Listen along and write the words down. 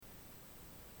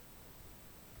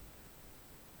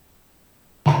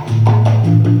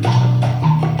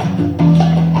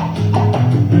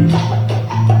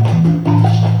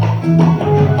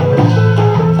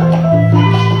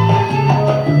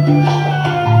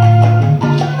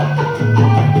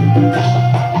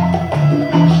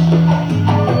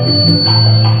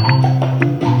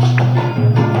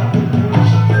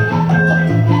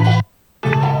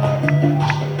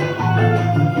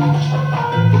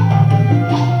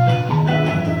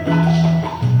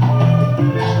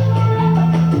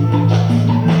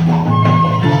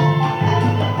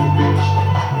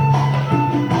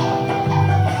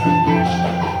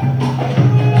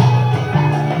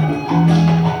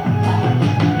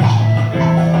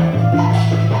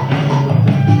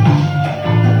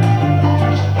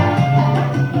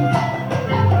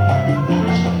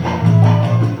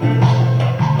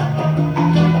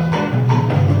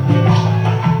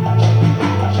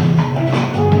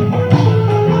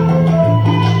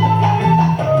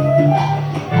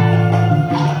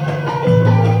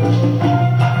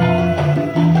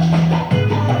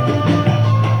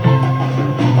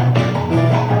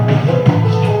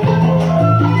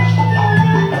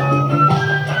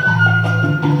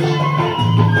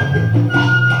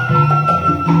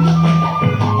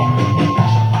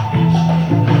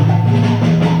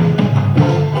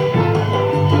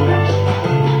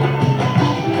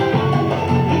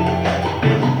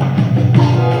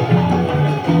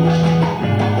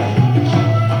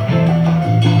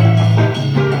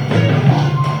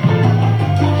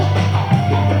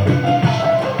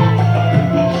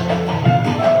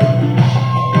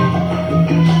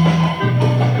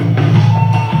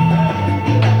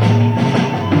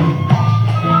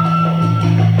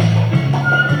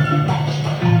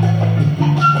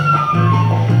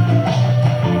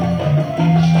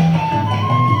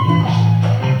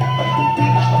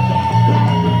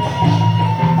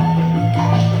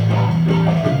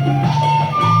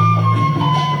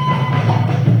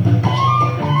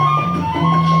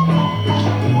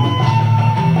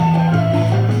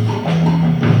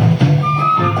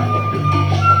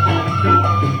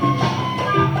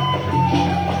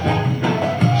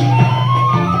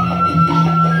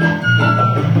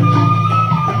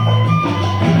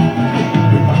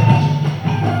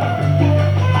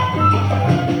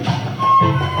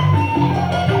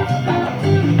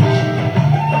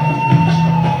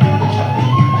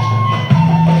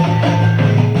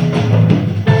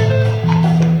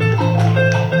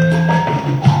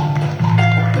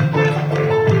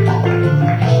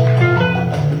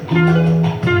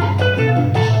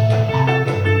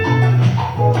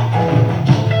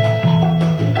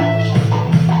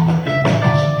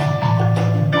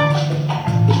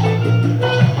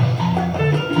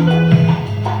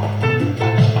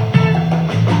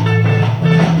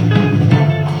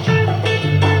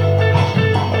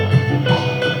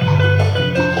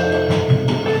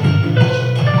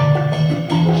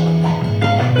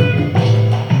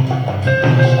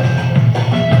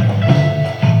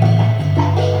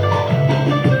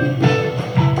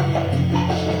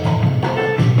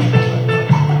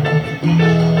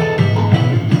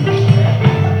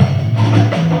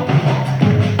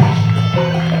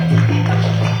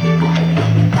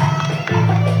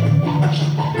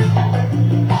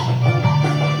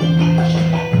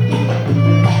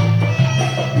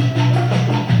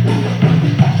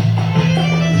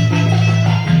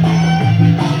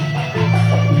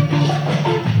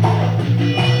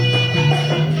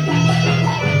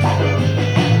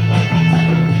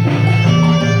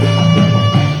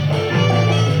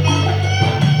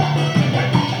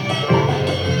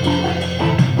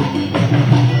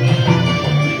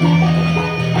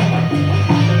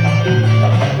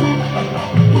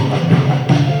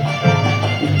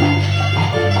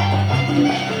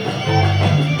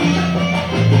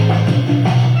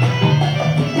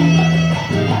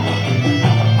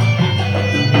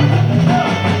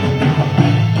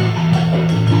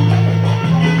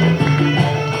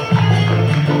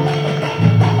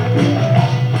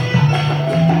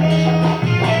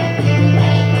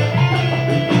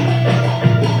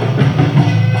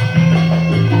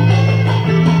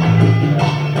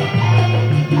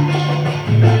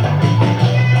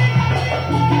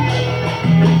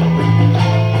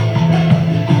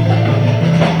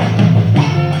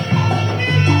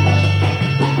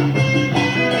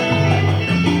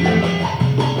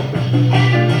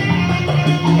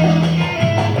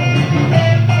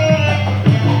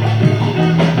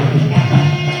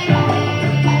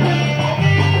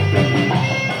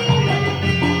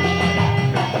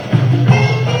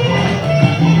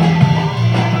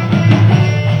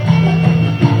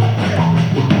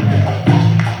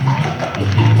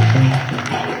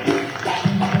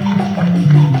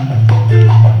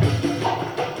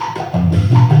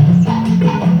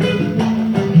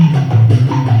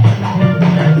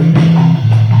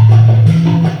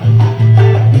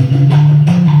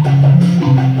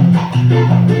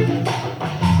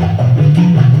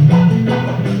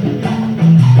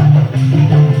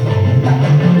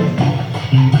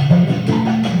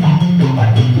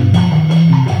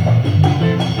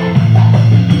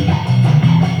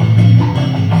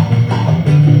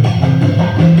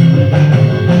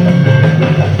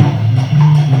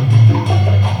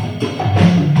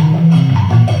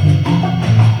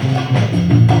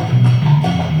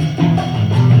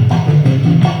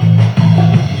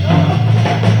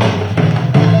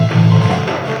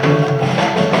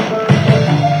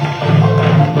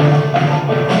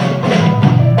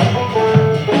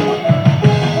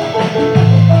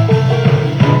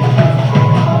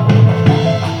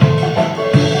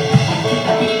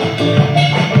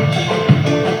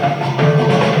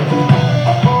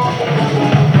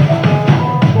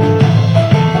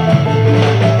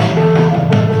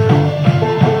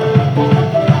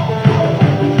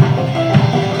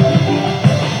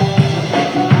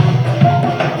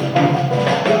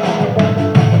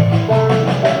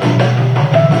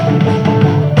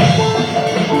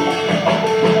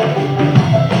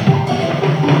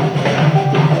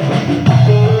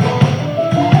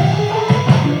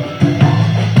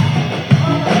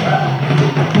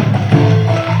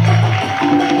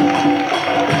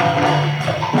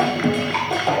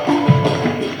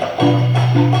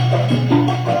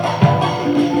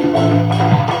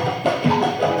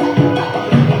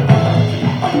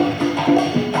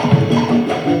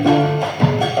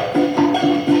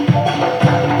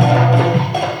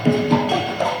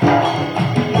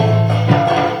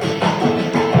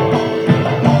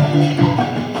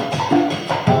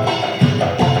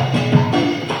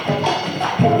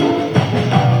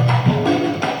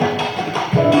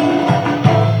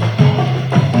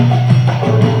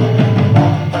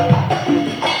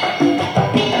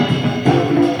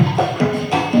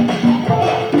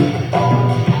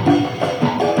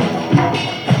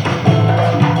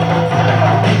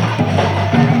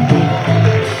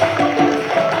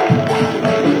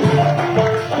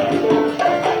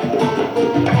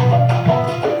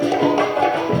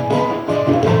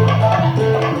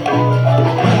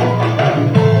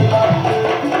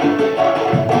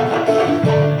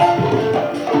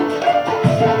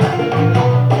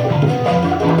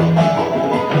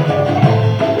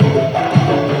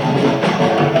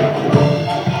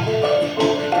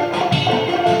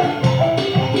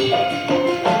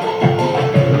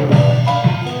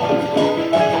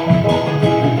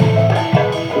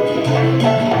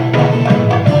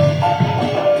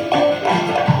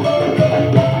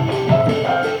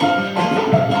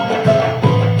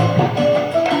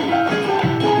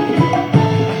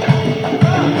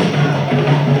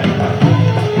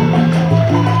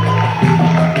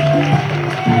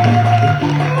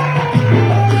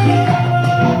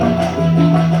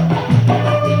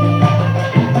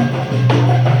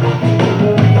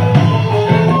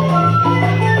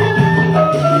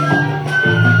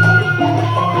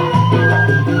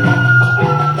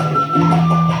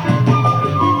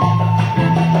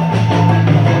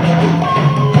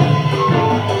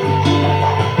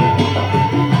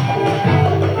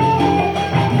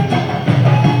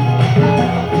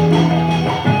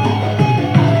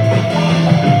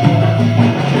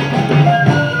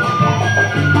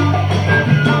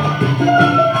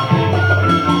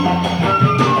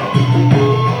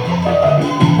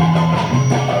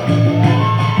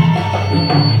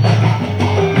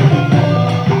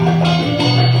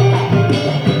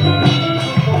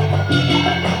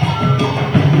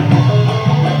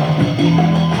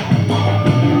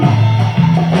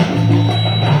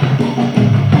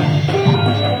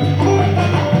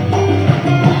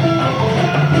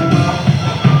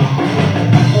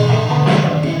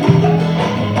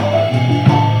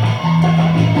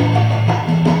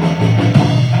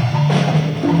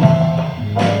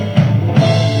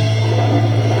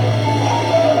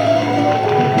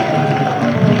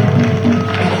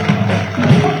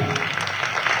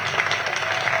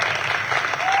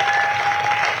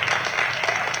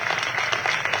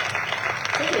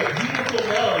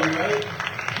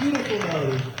Beautiful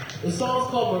melody. The song's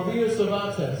called Maria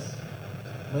Cervantes.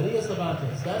 Maria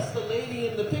Cervantes. That's the lady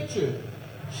in the picture.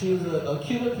 She was a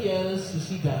Cuban pianist,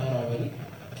 she died already.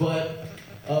 But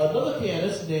another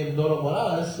pianist named Nora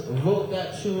Morales wrote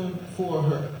that tune for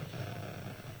her.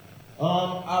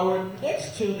 Our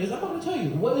next tune is, I'm going to tell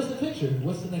you, what is the picture?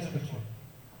 What's the next picture?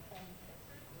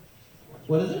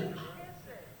 What is it?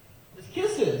 It's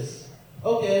Kisses.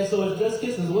 Okay, so it's just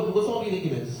Kisses. What song do you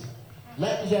think it is?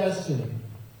 Latin jazz tune.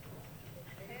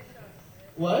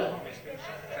 What?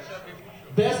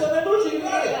 Bésame mucho, you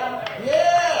got it.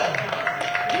 Yeah.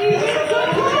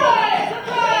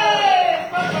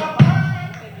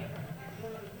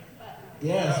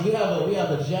 Yes, we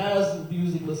have a jazz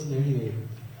music listener here.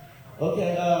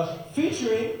 Okay,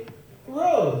 featuring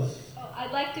Rose. Oh,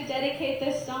 I'd like to dedicate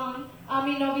this song a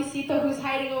mi novicito who's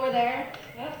hiding over there.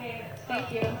 Okay,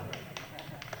 thank you.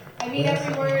 I mean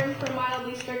every word for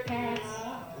mildly strict parents.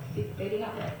 They do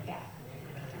not like that.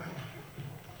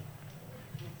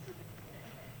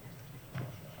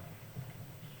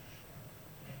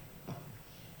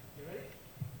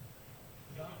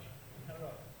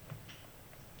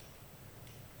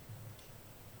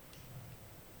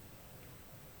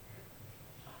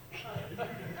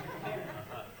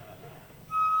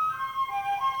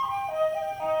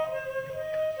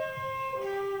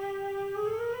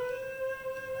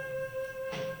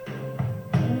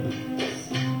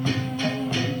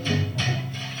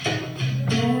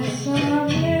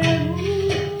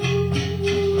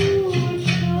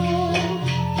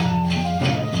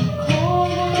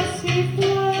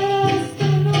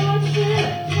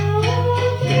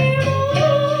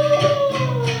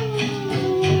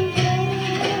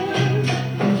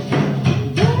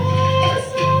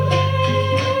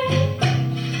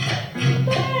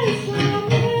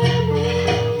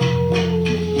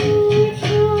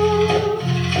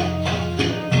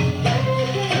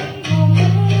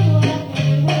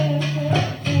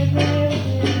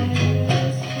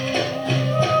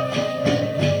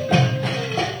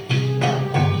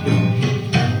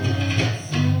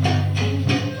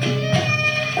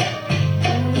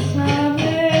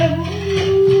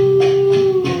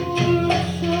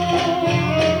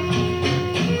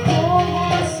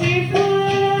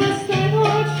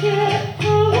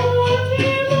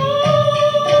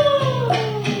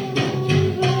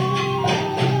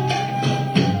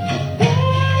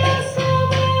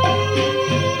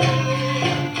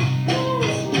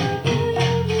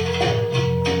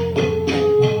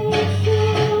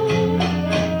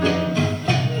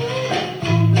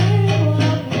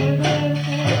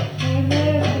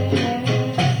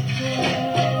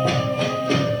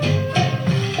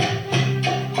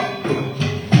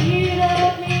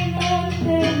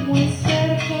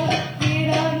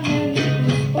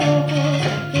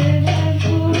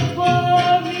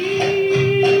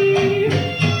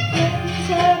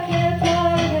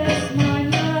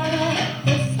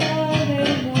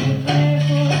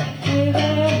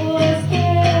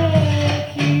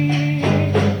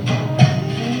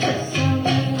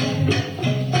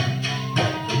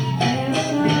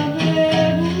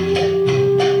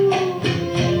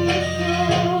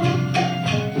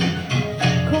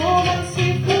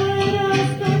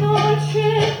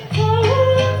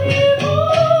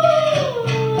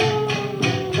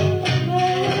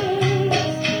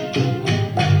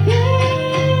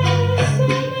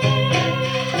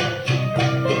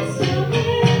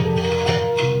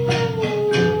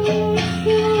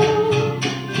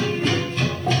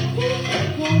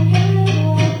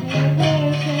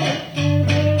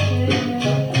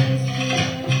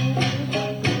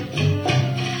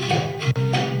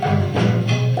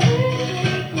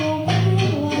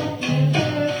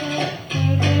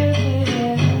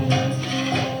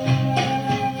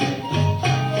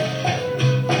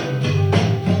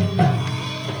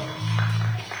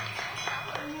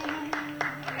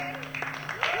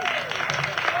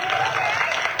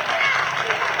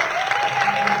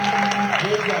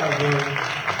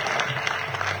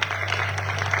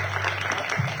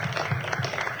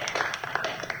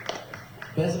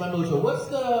 Bésame mucho.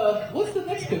 What's the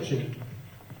next picture?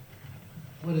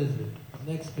 What is it?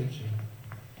 Next picture.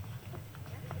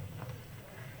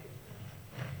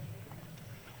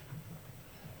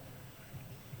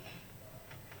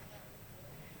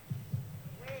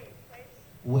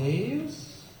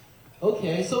 Waves?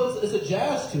 Okay, so it's a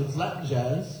jazz tune. It's Latin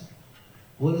jazz.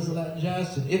 What is a Latin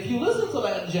jazz tune? If you listen to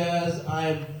Latin jazz,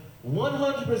 I'm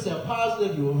 100%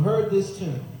 positive you have heard this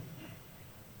tune.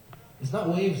 It's not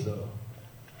waves, though.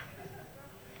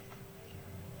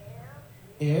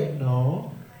 Air,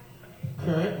 no.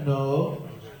 Current, no.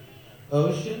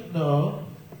 Ocean, no.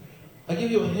 I'll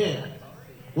give you a hint.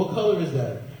 What color is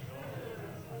that?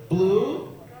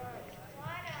 Blue.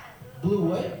 Blue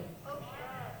what?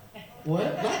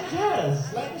 What? Latin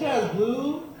jazz. Latin jazz.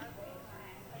 Blue.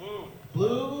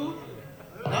 Blue.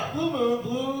 Not Blue Moon.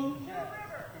 Blue.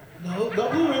 No,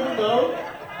 not Blue River. No.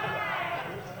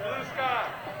 Blue sky.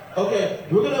 Okay,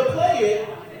 we're gonna play it.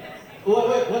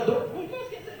 Wait, what? Don't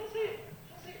say it.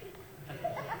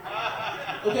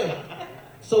 Okay,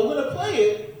 so we're gonna play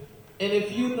it, and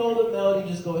if you know the melody,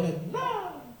 just go ahead.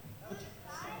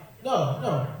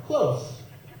 No, close.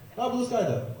 Not Blue Sky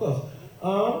though, close.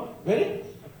 Ready?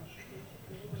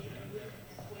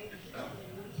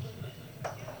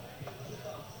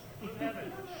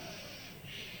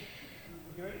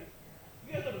 You ready?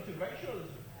 You guys know the tune, right? Sure.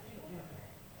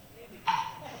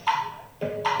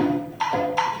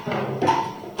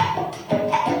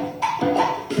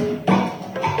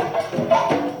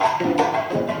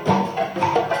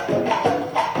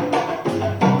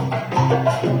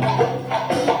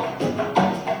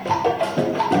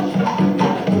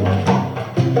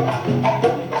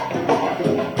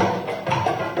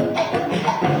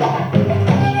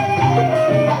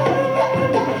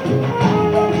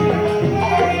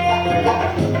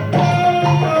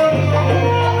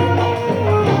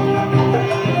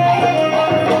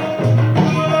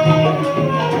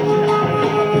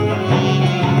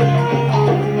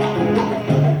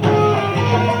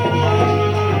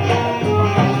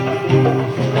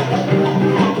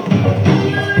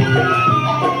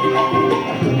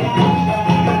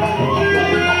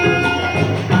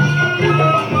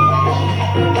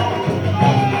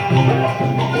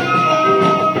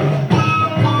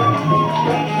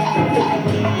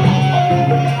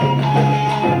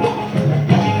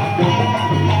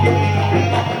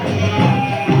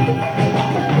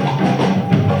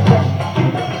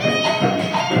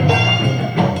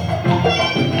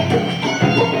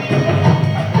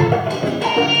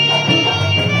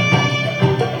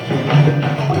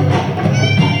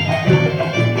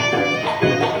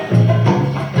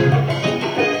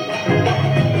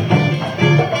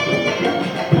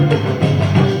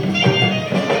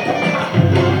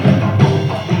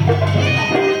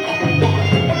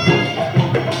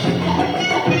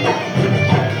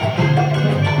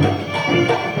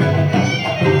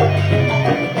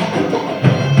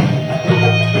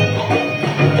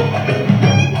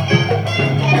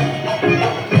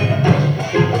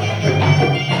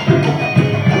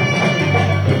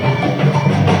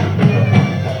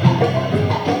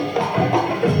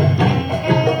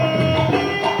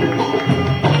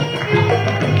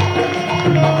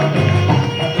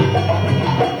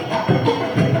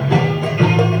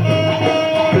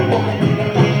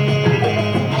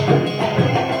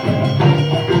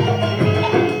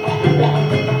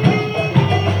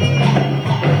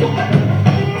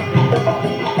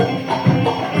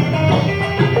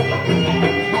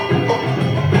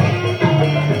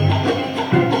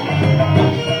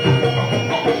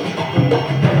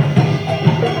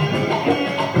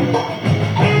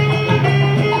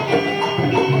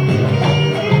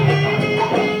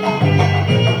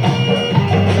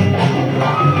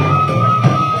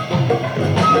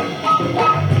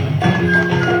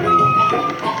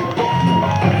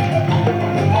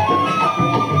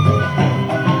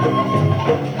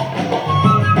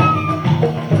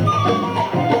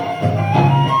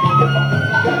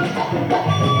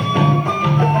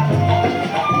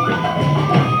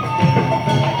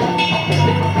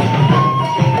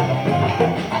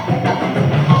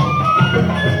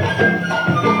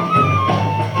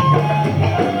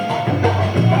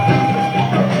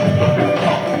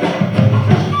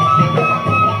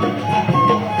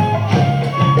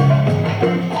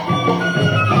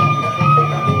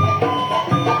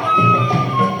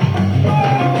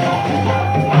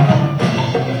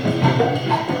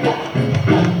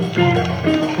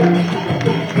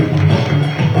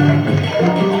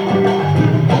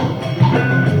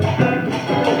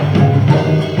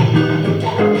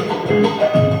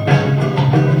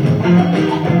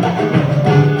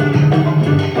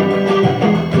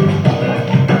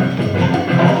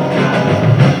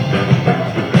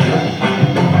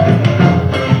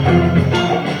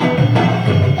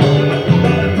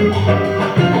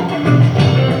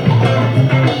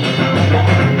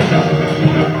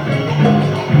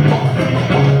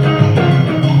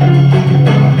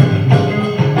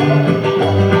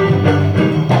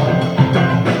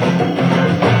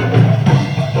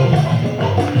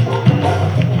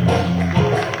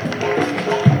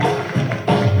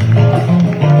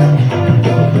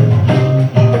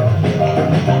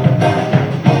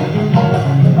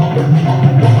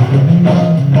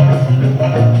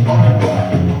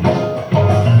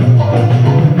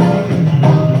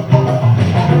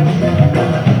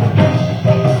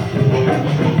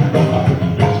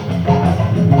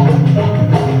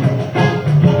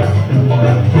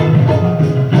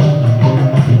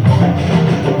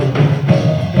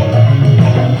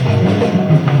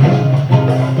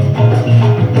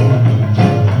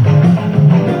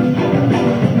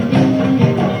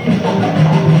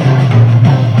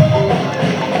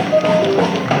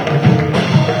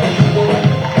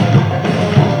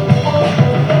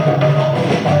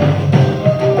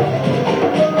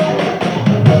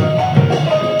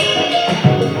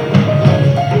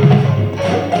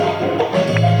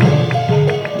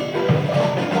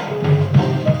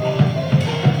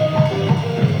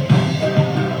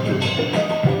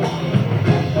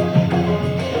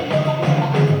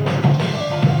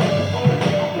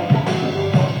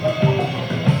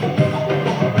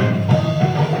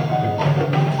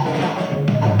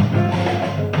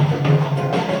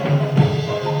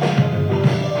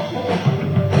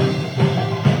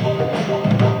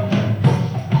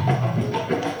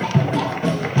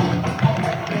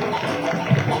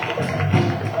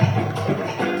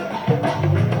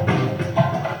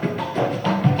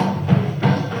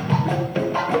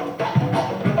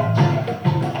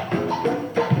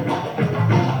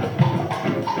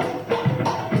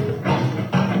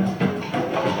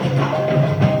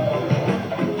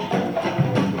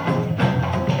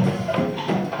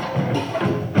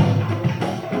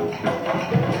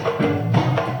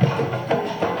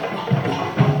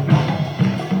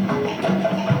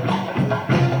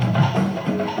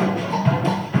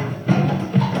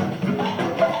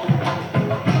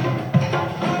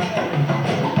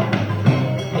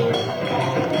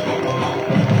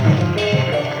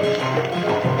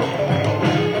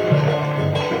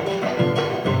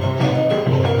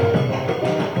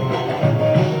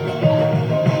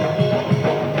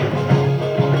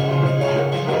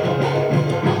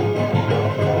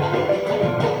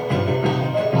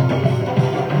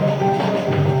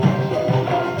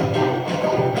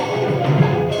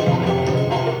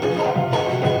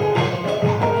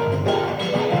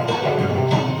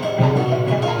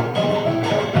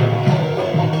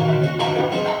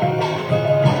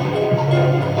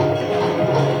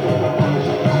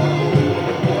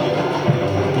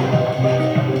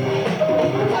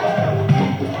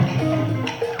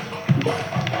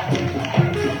 Bye.